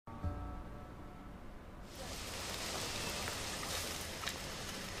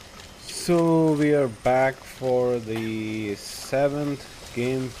So we are back for the 7th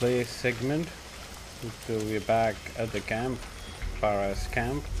gameplay segment. So we're back at the camp, Paras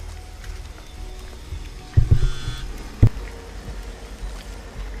camp.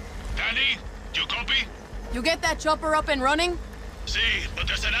 Danny, do you copy? You get that chopper up and running? See, but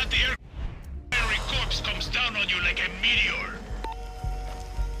there's an anti-air corpse comes down on you like a meteor.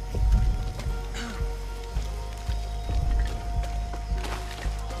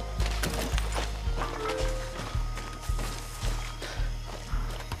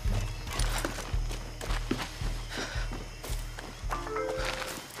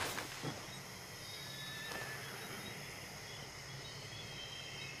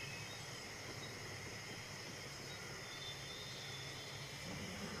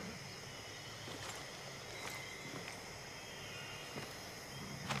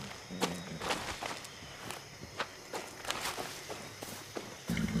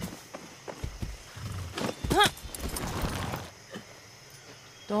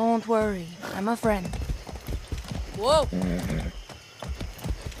 Don't worry, I'm a friend. Whoa!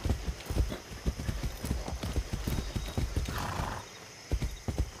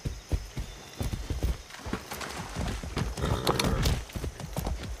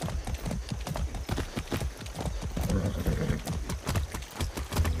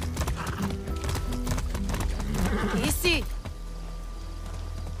 Easy.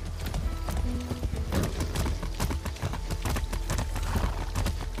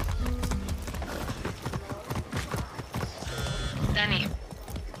 Danny,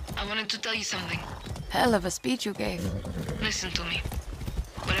 I wanted to tell you something. Hell of a speech you gave. Listen to me.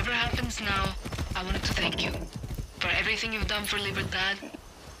 Whatever happens now, I wanted to thank you. For everything you've done for Libertad,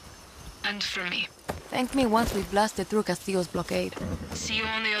 and for me. Thank me once we've blasted through Castillo's blockade. See you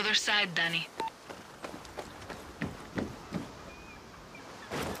on the other side, Danny.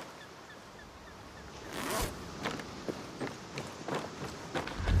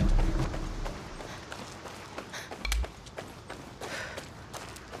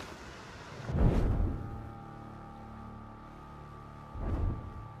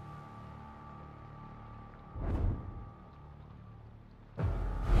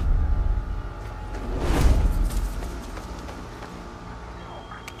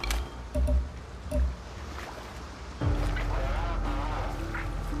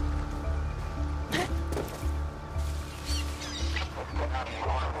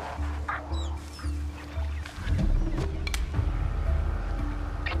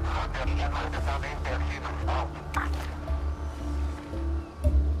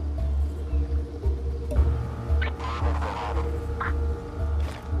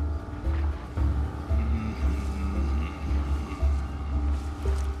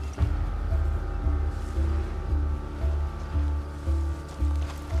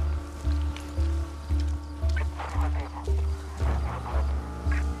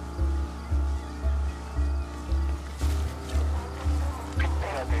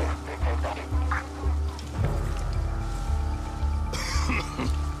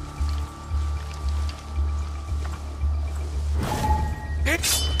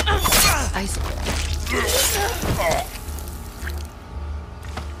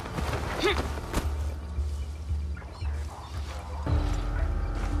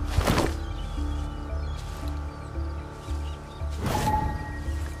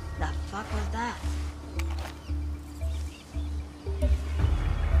 The fuck was that?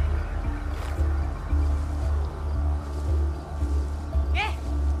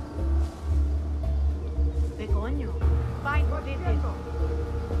 ¿Qué coño? Find what it is.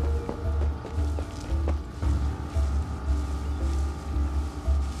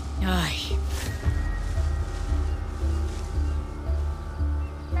 Ay.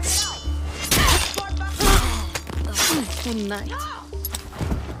 So nice.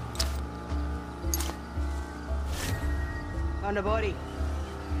 Found a body.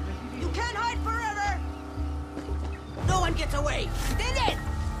 You can't hide forever! No one gets away! Did it!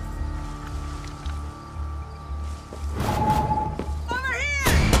 Over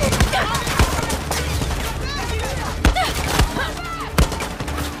here!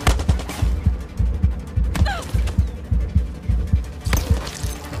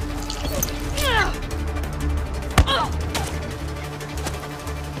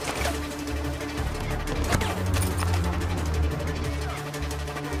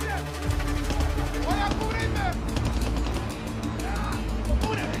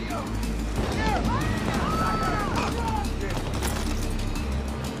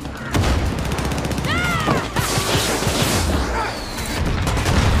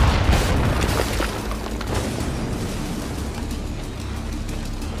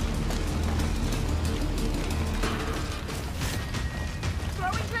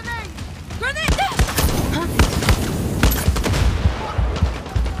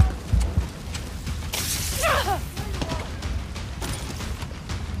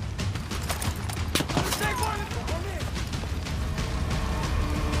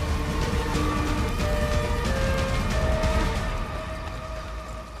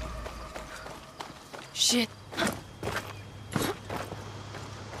 Shit.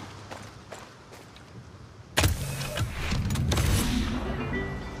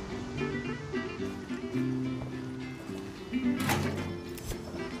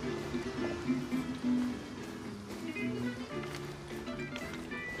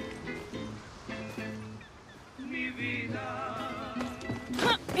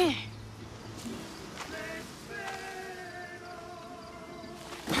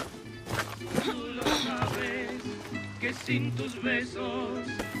 Que sin tus besos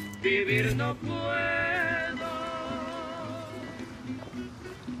vivir no puedo.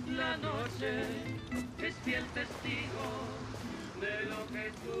 La noche es fiel testigo de lo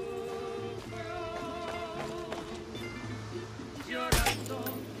que sufro. Llorando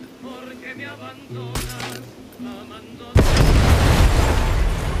porque me abandonas, amando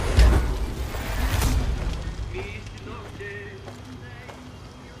mis noches.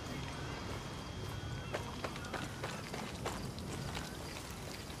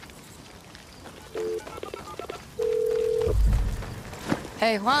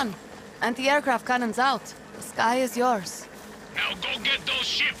 Hey, Juan. Anti-aircraft cannons out. The sky is yours. Now go get those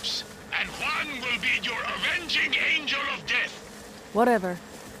ships, and Juan will be your avenging angel of death. Whatever.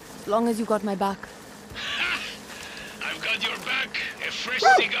 As long as you got my back. I've got your back, a fresh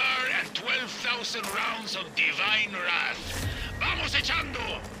cigar, and 12,000 rounds of divine wrath. Vamos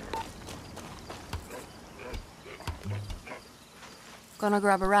echando! Gonna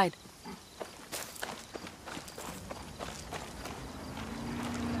grab a ride.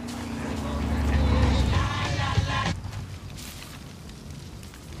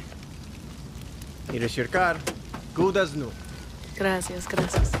 Here is your car. Good as new. Gracias,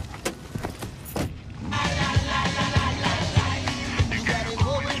 gracias.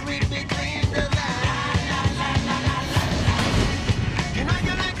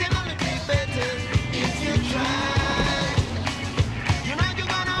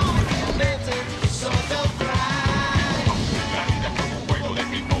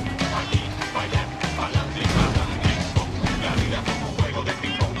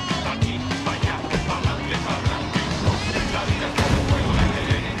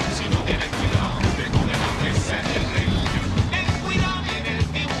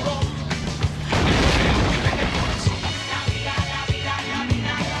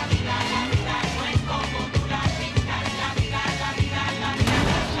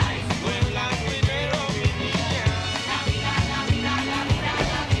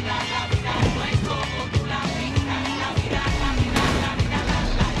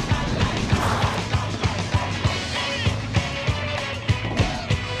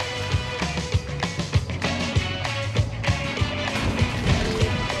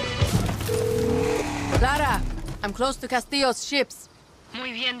 Clara, I'm close to Castillo's ships.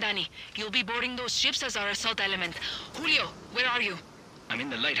 Muy bien, Danny. You'll be boarding those ships as our assault element. Julio, where are you? I'm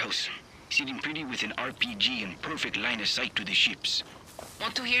in the lighthouse, sitting pretty with an RPG and perfect line of sight to the ships.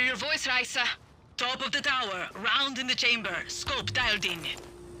 Want to hear your voice, Raisa? Top of the tower, round in the chamber, scope dialed in.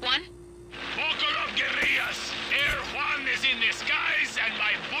 Juan? Buckle up, guerrillas! Air Juan is in the skies, and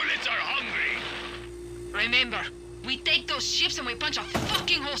my bullets are hungry! Remember, we take those ships and we punch a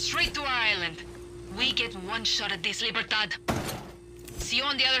fucking hole straight to our island. We get one shot at this, Libertad. See you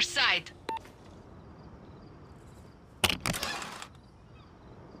on the other side.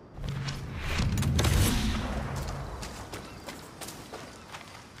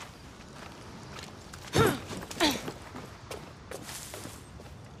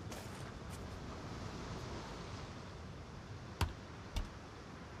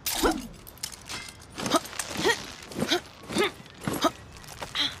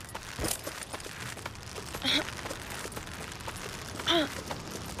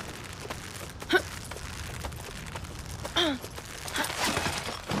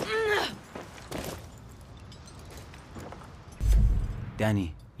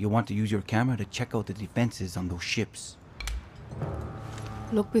 Danny, you want to use your camera to check out the defenses on those ships.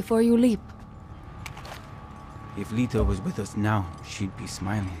 Look before you leap. If Lita was with us now, she'd be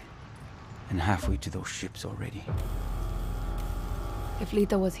smiling. And halfway to those ships already. If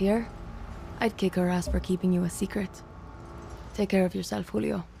Lita was here, I'd kick her ass for keeping you a secret. Take care of yourself,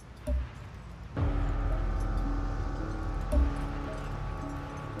 Julio.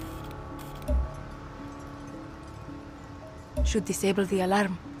 Should disable the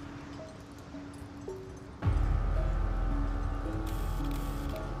alarm.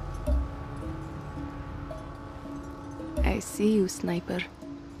 I see you, sniper.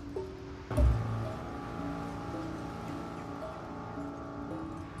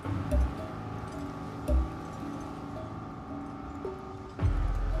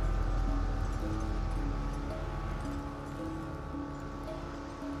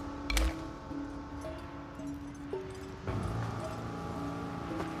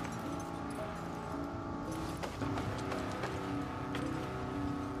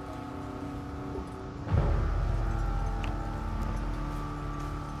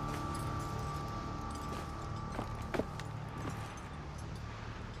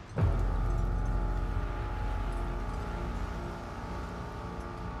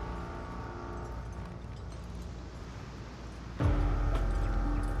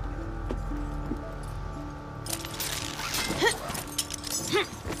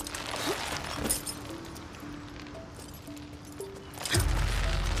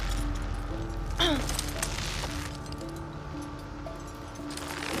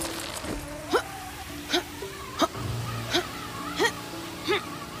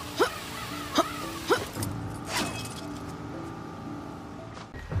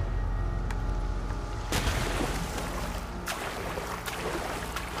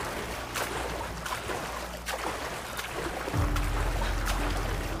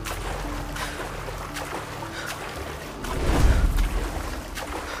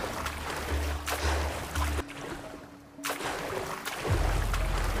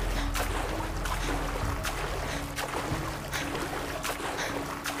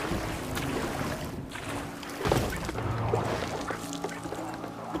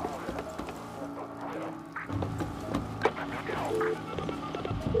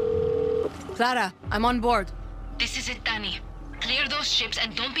 Clara, I'm on board. This is it, Danny. Clear those ships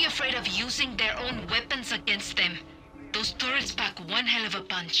and don't be afraid of using their own weapons against them. Those turrets pack one hell of a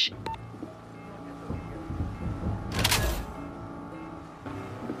punch.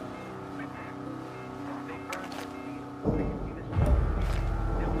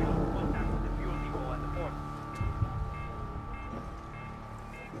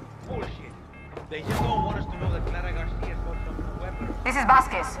 Bullshit. They just don't want us to know that Clara Garcia's got some weapons. This is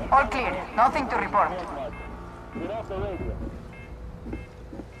Vasquez. All clear. Nothing to report.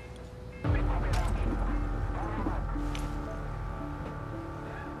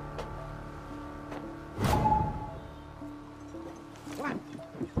 What?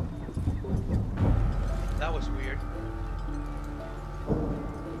 That was weird.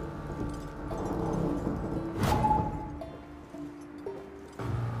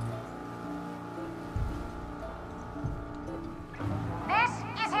 This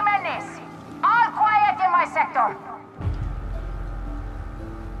is Jimenez. All quiet in my sector.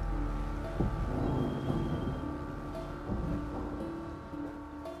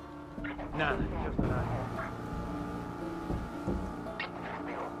 Nada, just nada.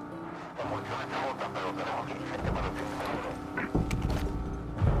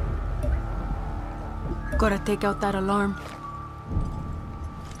 Gotta take out that alarm.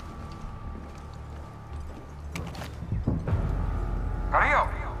 Carrillo!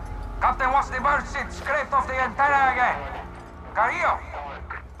 Captain wants the bird seat scraped off the antenna again. Carrillo!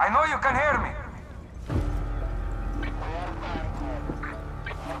 I know you can hear me.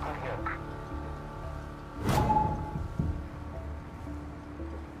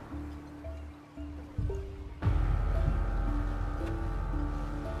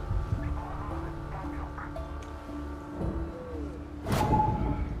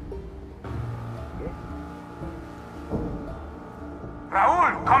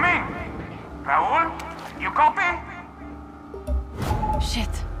 Raul, come in! Raul, you copy?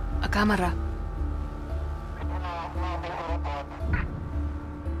 Shit. A camera.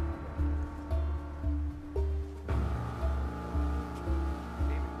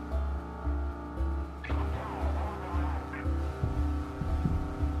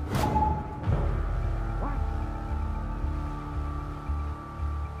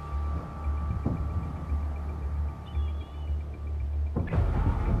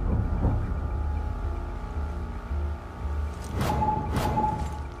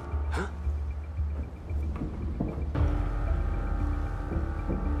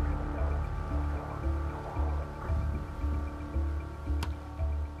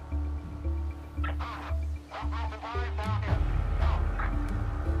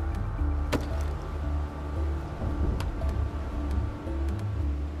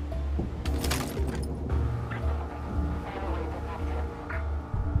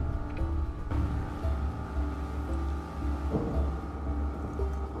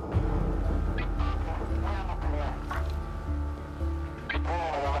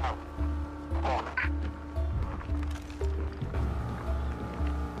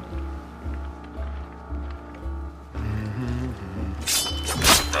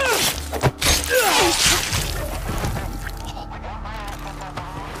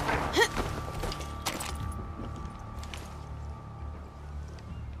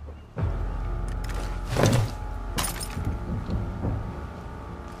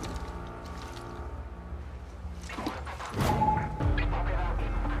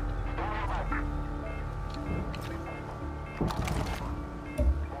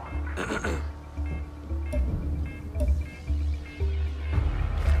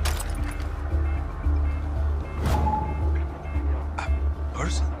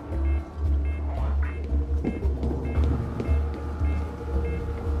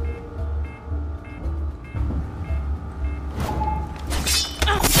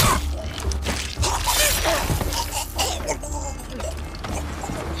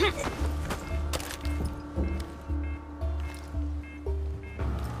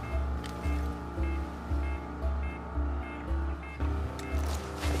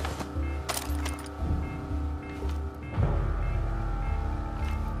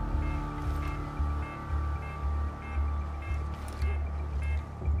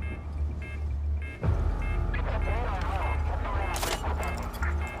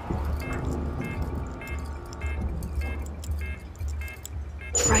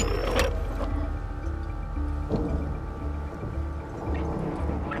 Right.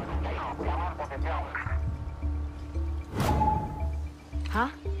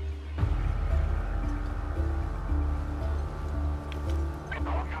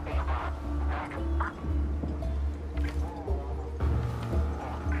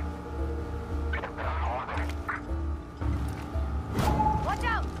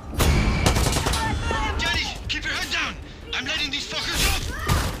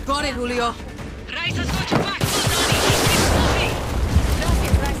 Got it, Julio. Raisa's got your back. Well done.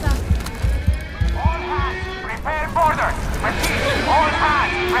 Gracias, Raisa. All hands, prepare borders. Repeat, all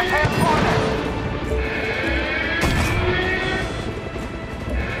hands, prepare borders.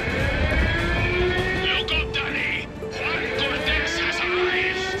 Look up, Danny. Juan Cortez has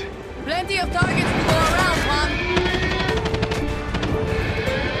arrived. Plenty of targets to go around, Juan.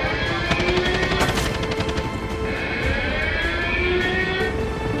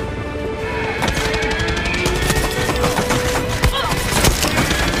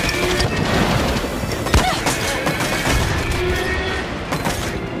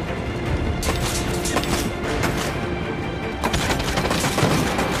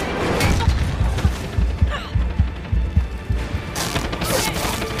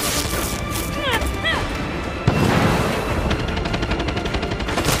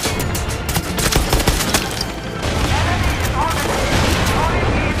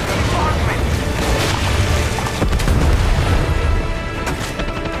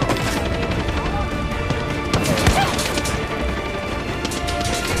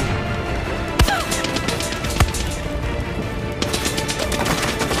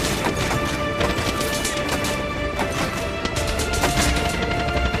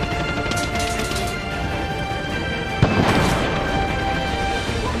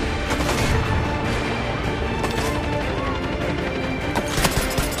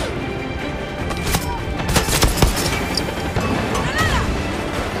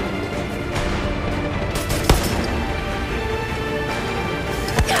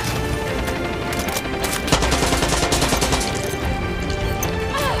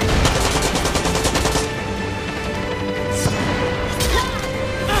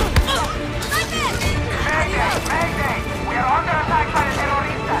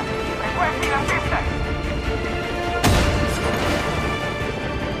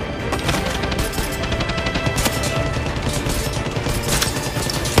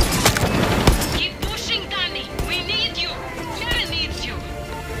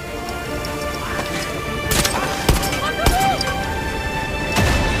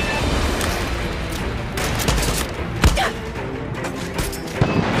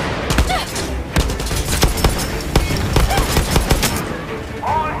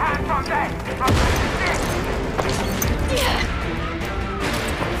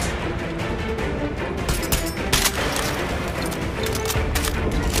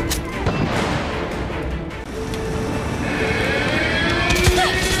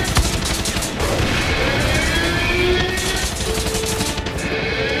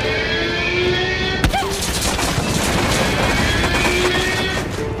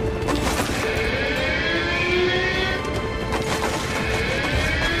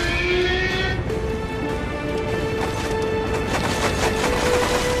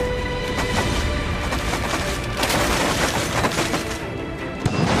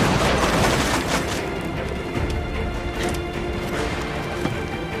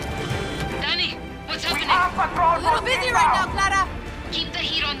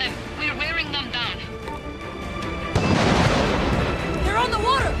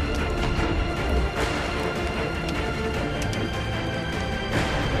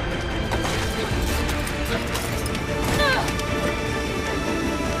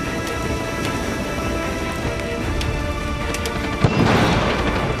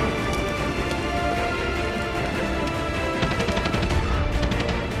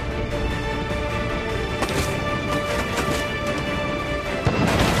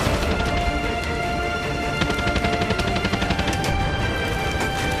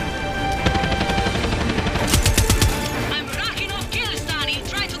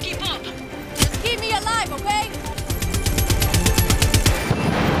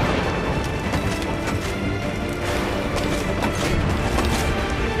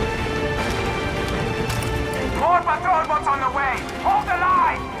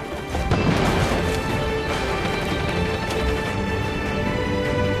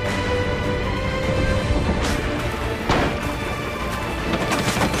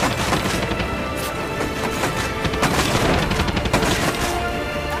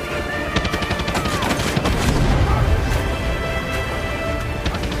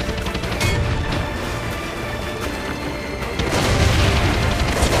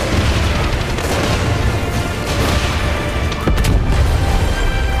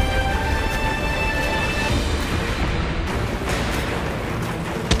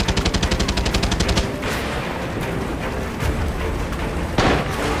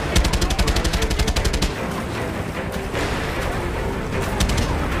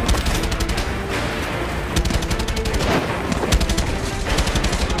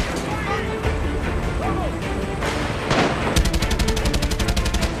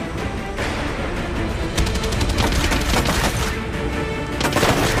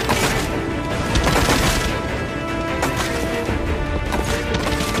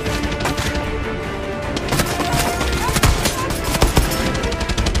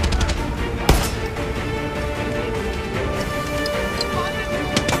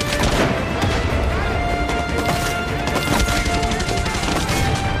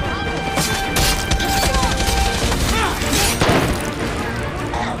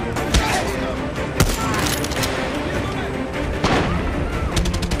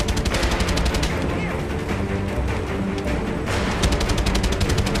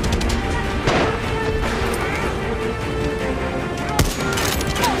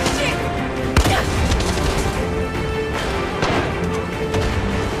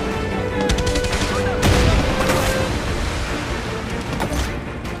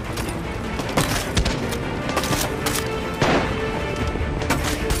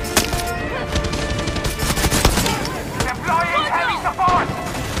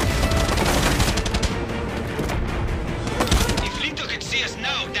 us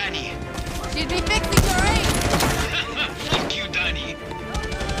now, Danny. She'd be fixing her aim! Fuck you, Danny.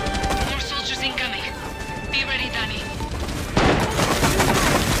 More soldiers incoming. Be ready, Danny.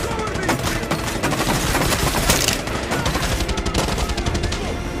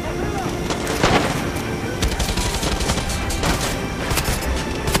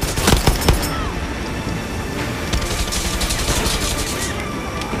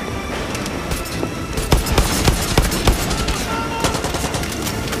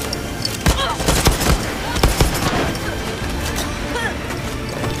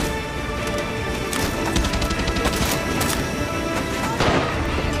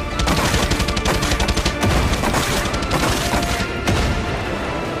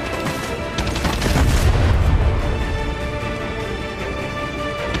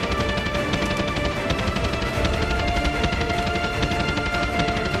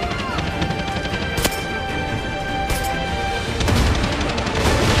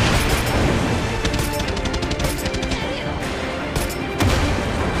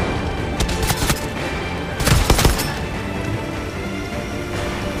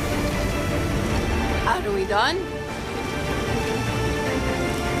 Are we done?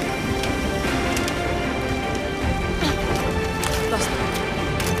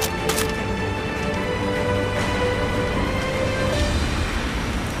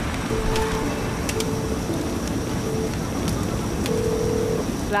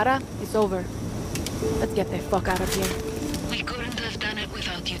 Clara, it's over. Let's get the fuck out of here. We couldn't have done it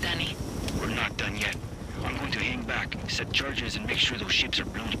without you, Danny. We're not done yet. I'm going to hang back, set charges, and make sure those ships are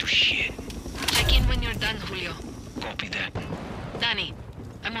blown to shit. Check in when you're done, Julio. Copy that. Danny,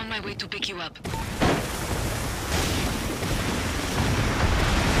 I'm on my way to pick you up.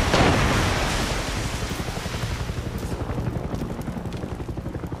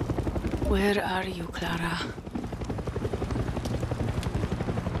 Where are you, Clara?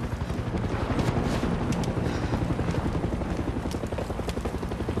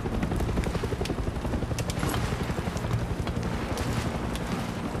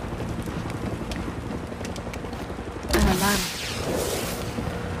 An alarm.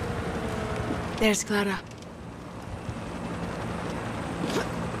 There's Clara.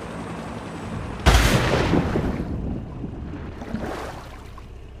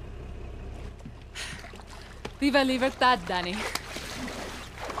 Viva Libertad, Danny.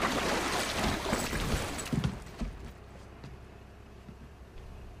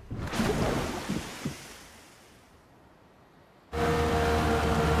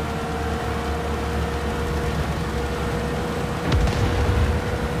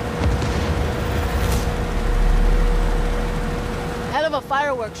 Hell of a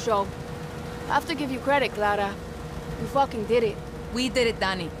fireworks show. I have to give you credit, Clara. You fucking did it. We did it,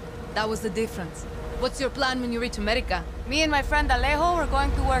 Danny. That was the difference. What's your plan when you reach America? Me and my friend Alejo were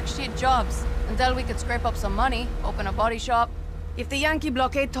going to work shit jobs until we could scrape up some money, open a body shop. If the Yankee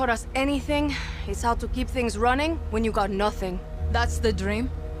blockade taught us anything, it's how to keep things running when you got nothing. That's the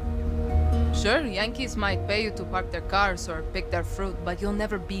dream? Sure, Yankees might pay you to park their cars or pick their fruit, but you'll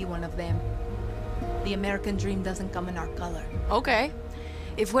never be one of them. The American dream doesn't come in our color. Okay.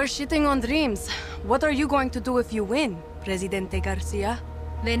 If we're shitting on dreams, what are you going to do if you win, Presidente Garcia?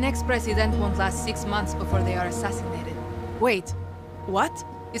 The next president won't last 6 months before they are assassinated. Wait, what?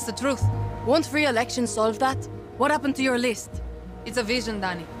 It's the truth. Won't free elections solve that? What happened to your list? It's a vision,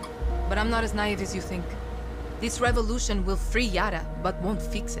 Danny. But I'm not as naive as you think. This revolution will free Yara, but won't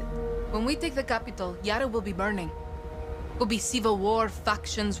fix it. When we take the capital, Yara will be burning. Will be civil war,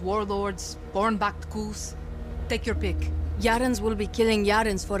 factions, warlords, born-backed coups. Take your pick. Yarans will be killing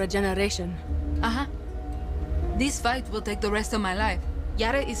Yarans for a generation. Uh-huh. This fight will take the rest of my life.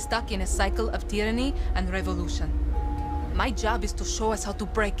 Yara is stuck in a cycle of tyranny and revolution. My job is to show us how to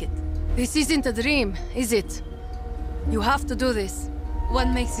break it. This isn't a dream, is it? You have to do this. What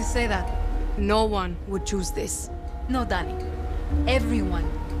makes you say that? No one would choose this. No, Danny. Everyone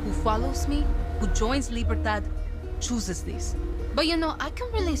who follows me, who joins Libertad, chooses this. But you know, I can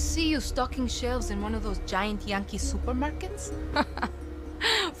really see you stocking shelves in one of those giant Yankee supermarkets.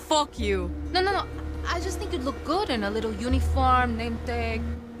 Fuck you. No. I just think you'd look good in a little uniform, name tag,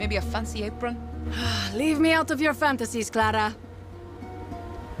 maybe a fancy apron. Leave me out of your fantasies, Clara.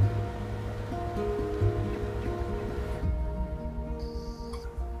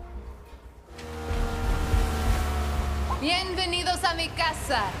 Bienvenidos a mi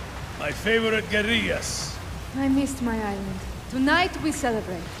casa. My favorite guerrillas. I missed my island. Tonight we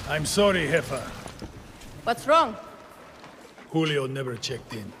celebrate. I'm sorry, Jefa. What's wrong? Julio never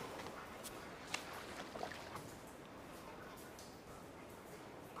checked in.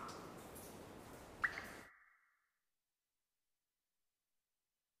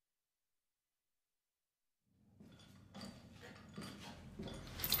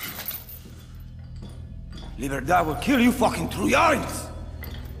 Libertad will kill you fucking Trujans!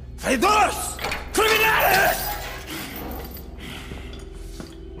 Traidores! Criminales!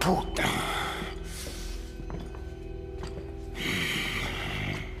 Puta.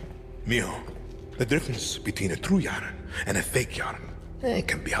 Mio, the difference between a true Yaren and a fake Yaren, it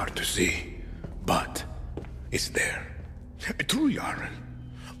can be hard to see, but it's there. A true Yaren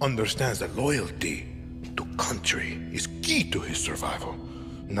understands that loyalty to country is key to his survival.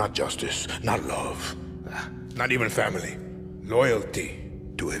 Not justice, not love, not even family. Loyalty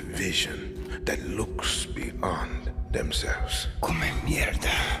to a vision that looks beyond themselves. Come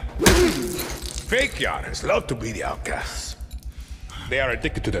mierda. Fake Yarens love to be the outcasts. They are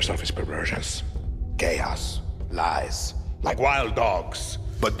addicted to their selfish perversions. Chaos, lies, like wild dogs.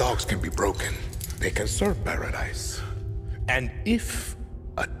 But dogs can be broken. They can serve paradise. And if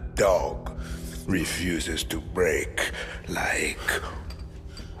a dog refuses to break, like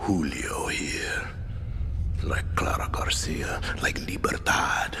Julio here, like Clara Garcia, like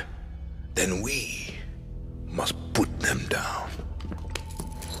Libertad, then we must put them down.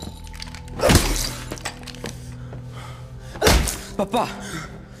 Papa,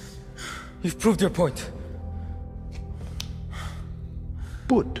 you've proved your point.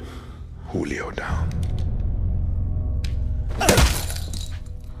 Put Julio down.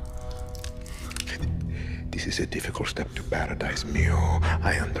 This is a difficult step to paradise, Mio.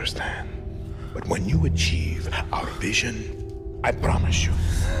 I understand. But when you achieve our vision, I promise you,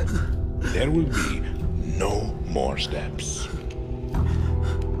 there will be no more steps.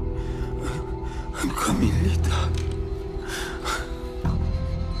 I'm coming, Lita.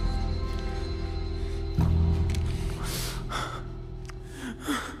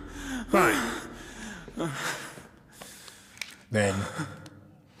 Fine. Then,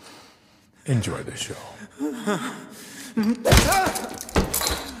 enjoy the show.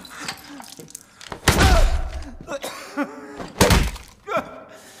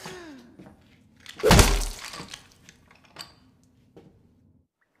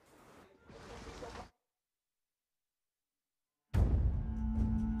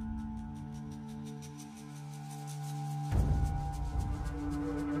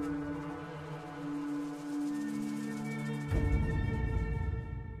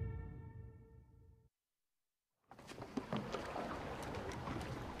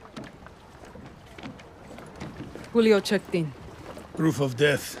 Julio checked in. Proof of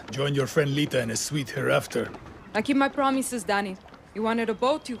death. Join your friend Lita in a suite hereafter. I keep my promises, Danny. You wanted a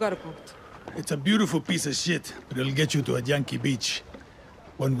boat, you got a boat. It's a beautiful piece of shit, but it'll get you to a Yankee beach.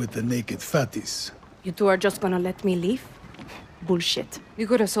 One with the naked fatties. You two are just gonna let me leave? Bullshit. You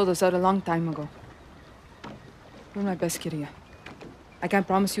could have sold us out a long time ago. You're my best, Kiria. I can't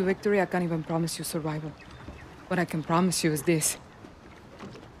promise you victory, I can't even promise you survival. What I can promise you is this.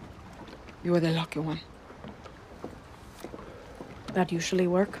 You are the lucky one. That usually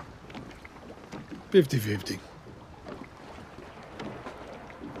work? 50-50.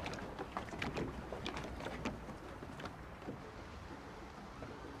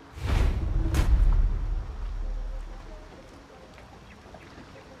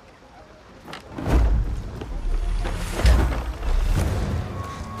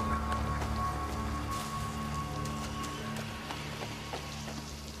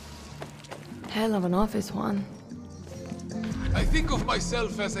 Hell of an office, Juan. I think of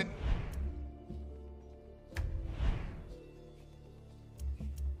myself as a...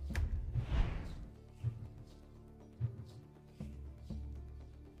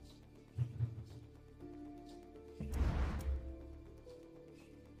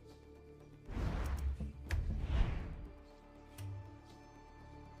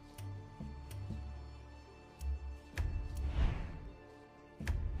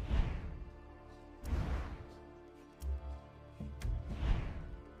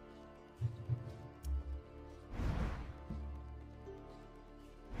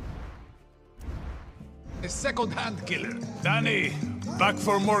 a second-hand killer. Danny, back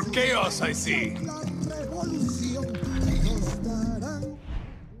for more chaos, I see.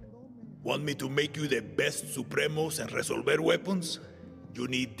 Want me to make you the best Supremos and Resolver weapons? You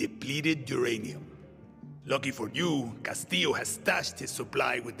need depleted uranium. Lucky for you, Castillo has stashed his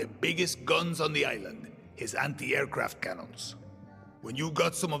supply with the biggest guns on the island, his anti-aircraft cannons. When you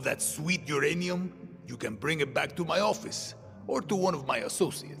got some of that sweet uranium, you can bring it back to my office, or to one of my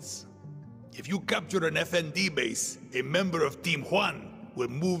associates. If you capture an FND base, a member of Team Juan will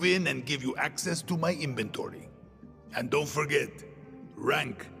move in and give you access to my inventory. And don't forget,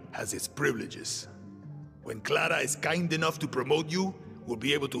 rank has its privileges. When Clara is kind enough to promote you, we'll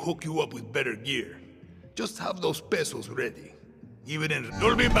be able to hook you up with better gear. Just have those pesos ready. Even in...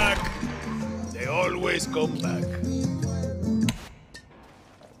 You'll be back! The They always come back.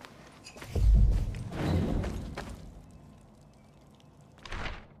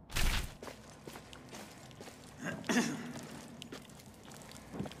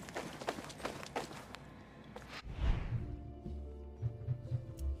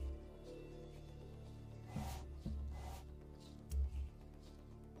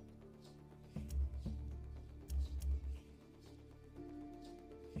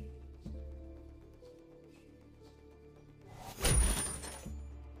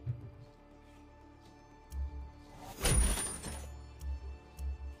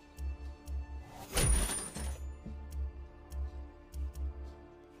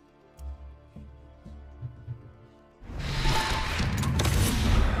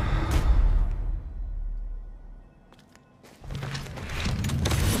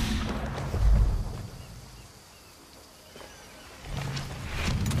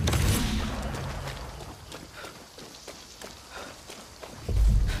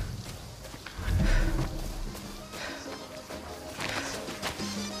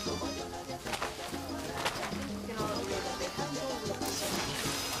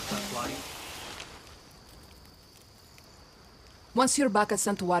 Once you're back at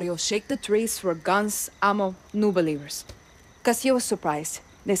Santuario, shake the trees for guns, ammo, new believers. Castillo was surprised.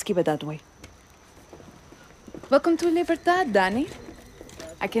 Let's keep it that way. Welcome to Libertad, Danny.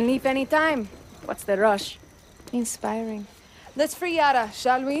 I can leave any time. What's the rush? Inspiring. Let's free Yara,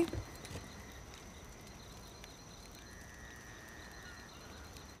 shall we?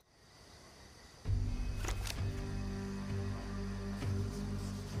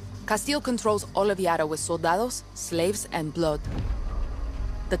 Castillo controls all of Yara with soldados, slaves, and blood.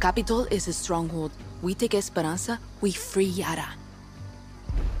 The capital is his stronghold. We take Esperanza, we free Yara.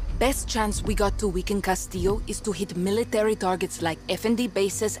 Best chance we got to weaken Castillo is to hit military targets like FND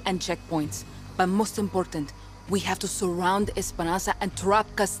bases and checkpoints. But most important, we have to surround Esperanza and trap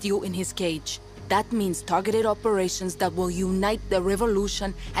Castillo in his cage. That means targeted operations that will unite the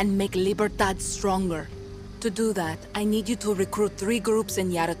revolution and make Libertad stronger. To do that, I need you to recruit 3 groups in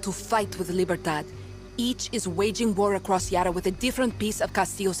Yara to fight with Libertad. Each is waging war across Yara with a different piece of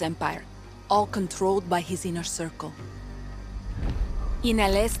Castillo's empire, all controlled by his inner circle. In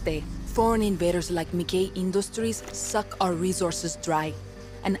El Este, foreign invaders like Mikkei Industries suck our resources dry,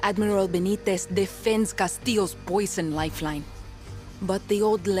 and Admiral Benitez defends Castillo's poison lifeline. But the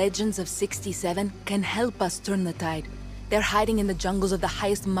old legends of 67 can help us turn the tide. They're hiding in the jungles of the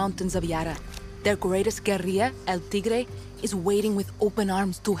highest mountains of Yara. Their greatest guerrilla, El Tigre, is waiting with open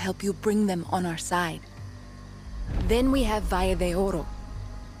arms to help you bring them on our side. Then we have Valle de Oro.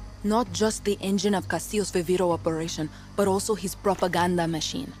 Not just the engine of Castillo's Viviro operation, but also his propaganda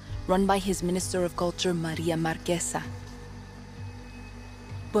machine, run by his Minister of Culture, Maria Marquesa.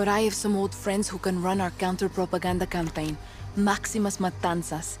 But I have some old friends who can run our counter-propaganda campaign, Maximas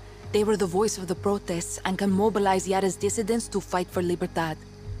Matanzas. They were the voice of the protests and can mobilize Yara's dissidents to fight for Libertad.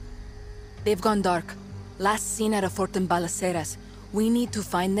 They've gone dark. Last seen at a fort in Balaceras. We need to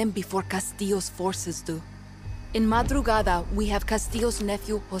find them before Castillo's forces do. In Madrugada, we have Castillo's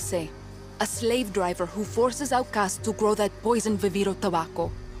nephew, Jose, a slave driver who forces outcasts to grow that poison Viviro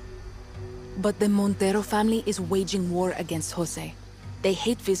tobacco. But the Montero family is waging war against Jose. They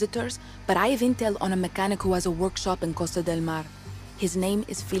hate visitors, but I have intel on a mechanic who has a workshop in Costa del Mar. His name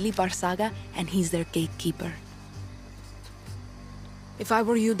is Philip Barzaga, and he's their gatekeeper. If I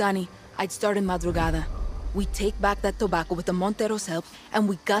were you, Danny, I'd start in Madrugada. We take back that tobacco with the Montero's help, and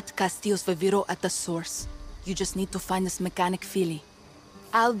we got Castillo's Viviro at the source. You just need to find this mechanic Philly.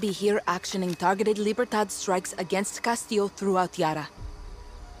 I'll be here actioning targeted Libertad strikes against Castillo throughout Yara.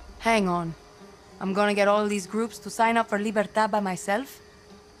 Hang on. I'm gonna get all these groups to sign up for Libertad by myself?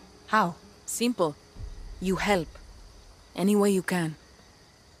 How? Simple. You help. Any way you can.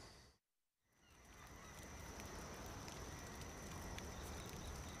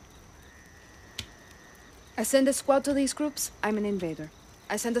 I send a squad to these groups, I'm an invader.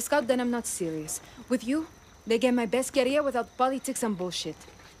 I send a scout, then I'm not serious. With you, they get my best guerrilla without politics and bullshit.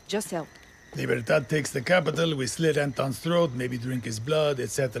 Just help. Libertad takes the capital, we slit Anton's throat, maybe drink his blood,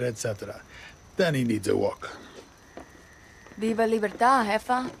 etc., etc. Then he needs a walk. Viva Libertad,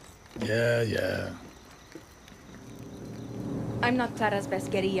 jefa. Yeah. I'm not Clara's best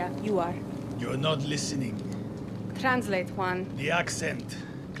guerrilla, you are. You're not listening. Translate, Juan. The accent.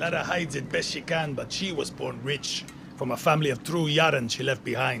 Clara hides it best she can, but she was born rich. From a family of true Yaran she left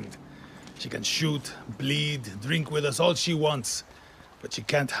behind. She can shoot, bleed, drink with us all she wants. But she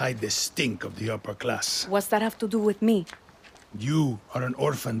can't hide the stink of the upper class. What's that have to do with me? You are an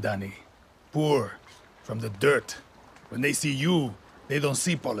orphan, Danny. Poor, from the dirt. When they see you, they don't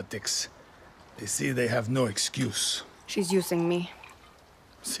see politics. They see they have no excuse. She's using me.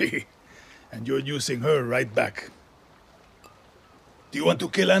 See? And you're using her right back. Do you want to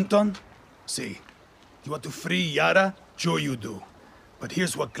kill Anton? See. You want to free Yara? Sure you do. But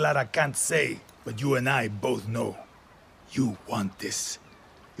here's what Clara can't say, but you and I both know. You want this.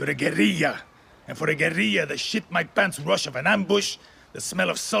 You're a guerrilla. And for a guerrilla, the shit-my-pants rush of an ambush, the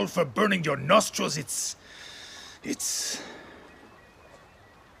smell of sulfur burning your nostrils, it's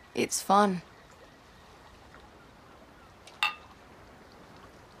fun.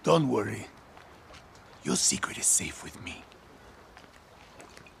 Don't worry. Your secret is safe with me.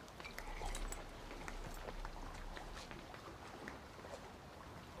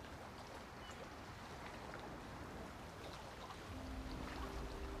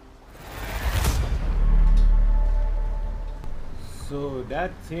 So that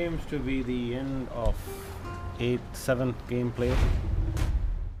seems to be the end of 7th gameplay.